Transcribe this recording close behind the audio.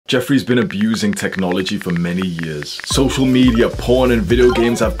Jeffrey's been abusing technology for many years. Social media, porn and video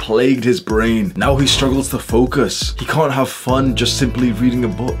games have plagued his brain. Now he struggles to focus. He can't have fun just simply reading a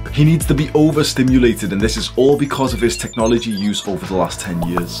book. He needs to be overstimulated, and this is all because of his technology use over the last 10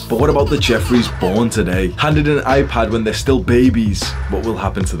 years. But what about the Jeffreys born today? Handed an iPad when they're still babies. What will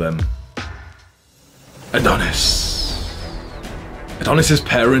happen to them? Adonis. Adonis's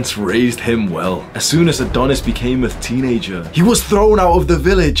parents raised him well. As soon as Adonis became a teenager, he was thrown out of the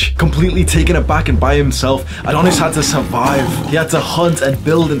village, completely taken aback and by himself. Adonis had to survive. He had to hunt and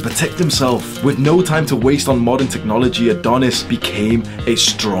build and protect himself. With no time to waste on modern technology, Adonis became a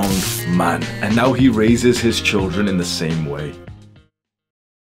strong man. And now he raises his children in the same way.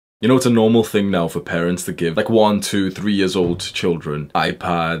 You know, it's a normal thing now for parents to give like 1, 2, 3 years old children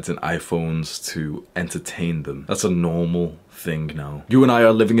iPads and iPhones to entertain them. That's a normal thing now. You and I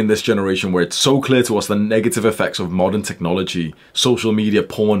are living in this generation where it's so clear to us the negative effects of modern technology, social media,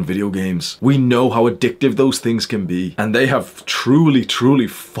 porn, video games. We know how addictive those things can be, and they have truly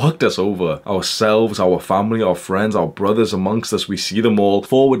fucked us over. Ourselves, our family, our friends, our brothers amongst us, we see them all.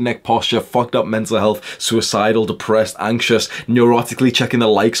 Forward neck posture, fucked up mental health, suicidal, depressed, anxious, neurotically checking the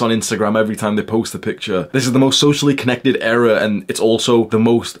likes on Instagram every time they post a picture. This is the most socially connected era, and it's also the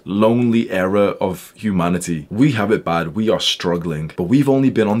most lonely era of humanity. We have it bad. We are struggling, but we've only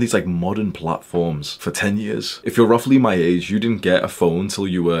been on these like modern platforms for 10 years. If you're roughly my age, you didn't get a phone till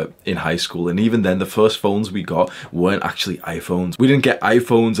you were in high school, and even then the first phones we got weren't actually iPhones. We didn't get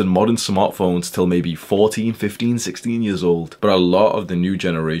iPhones and modern smartphones till maybe 14, 15, 16 years old. But a lot of the new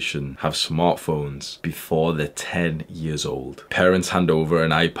generation have smartphones before they're 10 years old. Parents hand over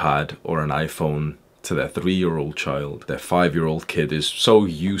an iPad or an iPhone to their 3-year-old child. Their 5-year-old kid is so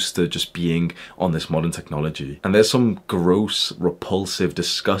used to just being on this modern technology. And there's some gross, repulsive,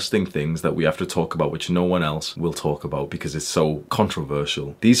 disgusting things that we have to talk about which no one else will talk about because it's so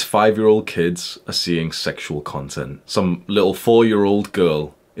controversial. These 5-year-old kids are seeing sexual content. Some little 4-year-old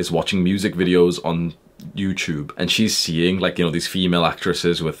girl is watching music videos on YouTube, and she's seeing like, you know, these female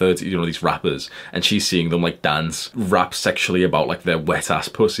actresses who are 30, you know, these rappers, and she's seeing them like dance, rap sexually about like their wet ass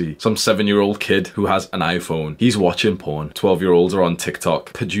pussy. Some 7-year-old kid who has an iPhone, he's watching porn. 12-year-olds are on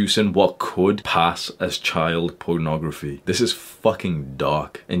TikTok producing what could pass as child pornography. This is fucking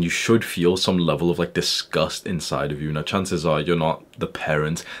dark, and you should feel some level of like disgust inside of you. Now chances are you're not the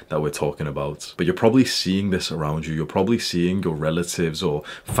parent that we're talking about, but you're probably seeing this around you. You're probably seeing your relatives or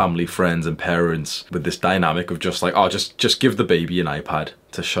family, friends and parents with this dynamic of just like, oh, just give the baby an iPad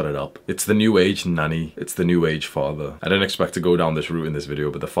to shut it up. It's the new age nanny. It's the new age father. I didn't expect to go down this route in this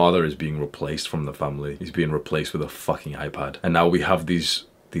video, but the father is being replaced from the family. He's being replaced with a fucking iPad. And now we have we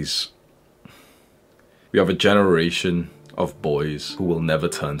have a generation of boys who will never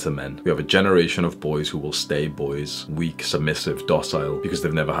turn to men. We have a generation of boys who will stay boys, weak, submissive, docile, because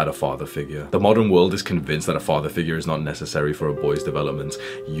they've never had a father figure. The modern world is convinced that a father figure is not necessary for a boy's development.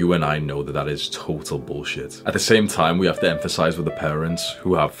 You and I know that that is total bullshit. At the same time, we have to emphasize with the parents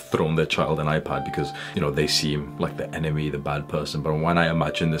who have thrown their child an iPad because, you know, they seem like the enemy, the bad person. But when I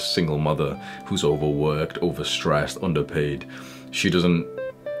imagine this single mother who's overworked, overstressed, underpaid, she doesn't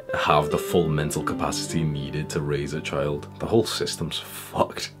have the full mental capacity needed to raise a child. The whole system's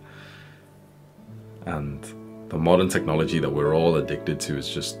fucked. And the modern technology that we're all addicted to is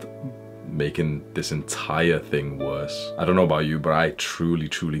just making this entire thing worse. I don't know about you, but I truly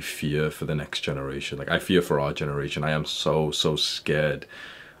fear for the next generation. Like, I fear for our generation. I am so scared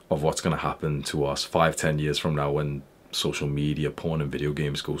of what's gonna happen to us 5, 10 years from now when social media, porn and video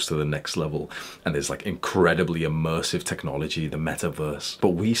games goes to the next level and there's like incredibly immersive technology, the metaverse.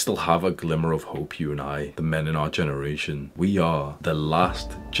 But we still have a glimmer of hope, you and I, the men in our generation. We are the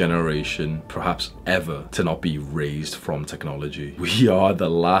last generation, perhaps ever, to not be raised from technology. We are the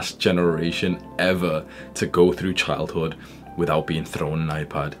last generation ever to go through childhood without being thrown an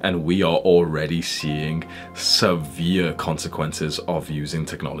iPad, and we are already seeing severe consequences of using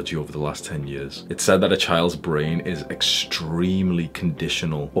technology over the last 10 years. It's said that a child's brain is extremely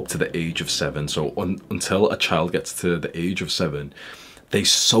conditional up to the age of 7. So until a child gets to the age of 7, they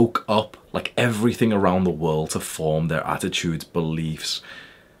soak up like everything around the world to form their attitudes, beliefs.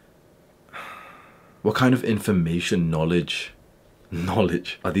 What kind of information, knowledge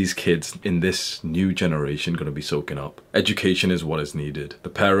are these kids in this new generation going to be soaking up? Education is what is needed. The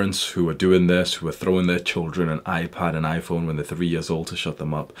parents who are doing this, who are throwing their children an iPad and iPhone when they're 3 years old to shut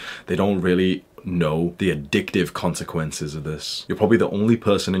them up, they don't really know the addictive consequences of this. You're probably the only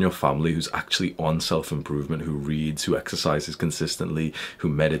person in your family who's actually on self-improvement, who reads, who exercises consistently, who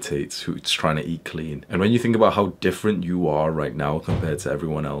meditates, who's trying to eat clean. And when you think about how different you are right now compared to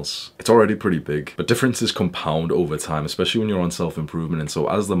everyone else, it's already pretty big. But differences compound over time, especially when you're on self-improvement. And so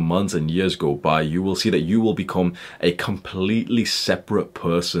as the months and years go by, you will see that you will become a completely separate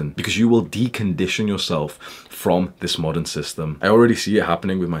person because you will decondition yourself from this modern system. I already see it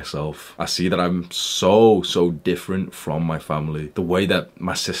happening with myself. I see that I'm so different from my family. The way that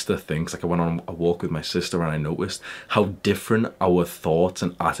my sister thinks, like I went on a walk with my sister and I noticed how different our thoughts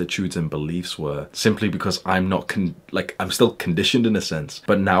and attitudes and beliefs were, simply because I'm not I'm still conditioned in a sense,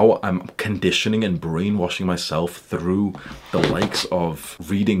 but now I'm conditioning and brainwashing myself through the likes of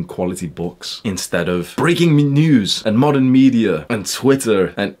reading quality books instead of breaking news and modern media and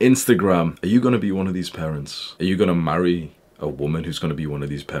Twitter and Instagram. Are you gonna be one of these parents? Are you gonna marry a woman who's gonna be one of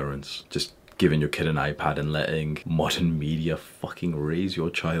these parents? Just giving your kid an iPad and letting modern media fucking raise your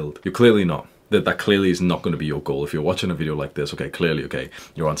child? You're clearly not. That clearly is not going to be your goal. If you're watching a video like this, okay, clearly, okay,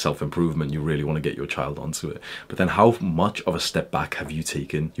 you're on self-improvement, you really want to get your child onto it. But then how much of a step back have you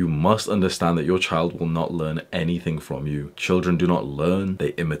taken? You must understand that your child will not learn anything from you. Children do not learn, they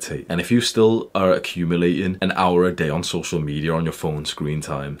imitate. And if you still are accumulating an hour a day on social media, on your phone screen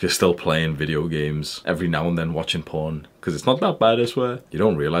time, if you're still playing video games, every now and then watching porn, because it's not that bad, I swear, you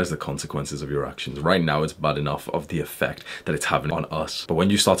don't realize the consequences of your actions. Right now, it's bad enough of the effect that it's having on us. But when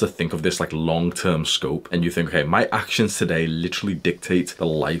you start to think of this like long-term scope and you think, okay, my actions today literally dictate the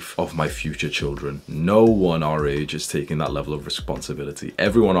life of my future children. No one our age is taking that level of responsibility.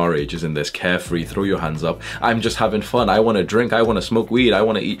 Everyone our age is in this carefree, throw your hands up, I'm just having fun, I want to drink, I want to smoke weed, I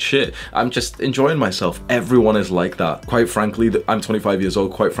want to eat shit, I'm just enjoying myself. Everyone is like that. Quite frankly, I'm 25 years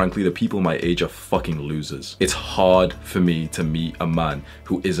old, quite frankly, the people my age are fucking losers. It's hard for me to meet a man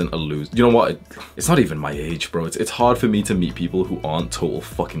who isn't a loser. You know what? It's not even my age, bro. It's hard for me to meet people who aren't total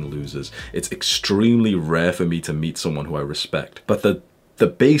fucking losers. It's extremely rare for me to meet someone who I respect. But the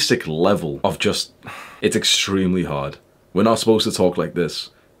basic level of just, it's extremely hard. We're not supposed to talk like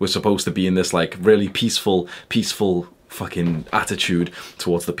this. We're supposed to be in this like really peaceful fucking attitude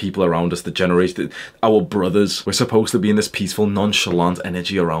towards the people around us, the generation, our brothers. We're supposed to be in this peaceful, nonchalant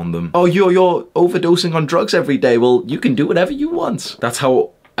energy around them. Oh, you're overdosing on drugs every day. Well, you can do whatever you want. That's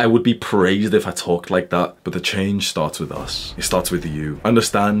how I would be praised if I talked like that. But the change starts with us. It starts with you.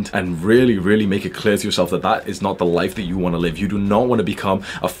 Understand and really make it clear to yourself that that is not the life that you want to live. You do not want to become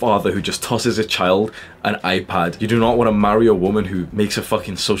a father who just tosses a child an iPad. You do not want to marry a woman who makes a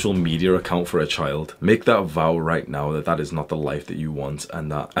fucking social media account for a child. Make that vow right now that that is not the life that you want,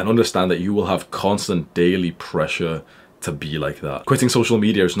 and understand that you will have constant daily pressure to be like that. Quitting social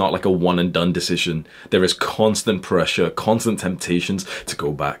media is not like a one and done decision. There is constant pressure, constant temptations to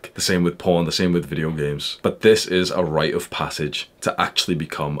go back. The same with porn, the same with video games. But this is a rite of passage to actually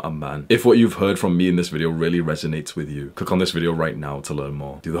become a man. If what you've heard from me in this video really resonates with you, click on this video right now to learn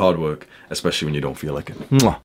more. Do the hard work, especially when you don't feel like it. Mwah.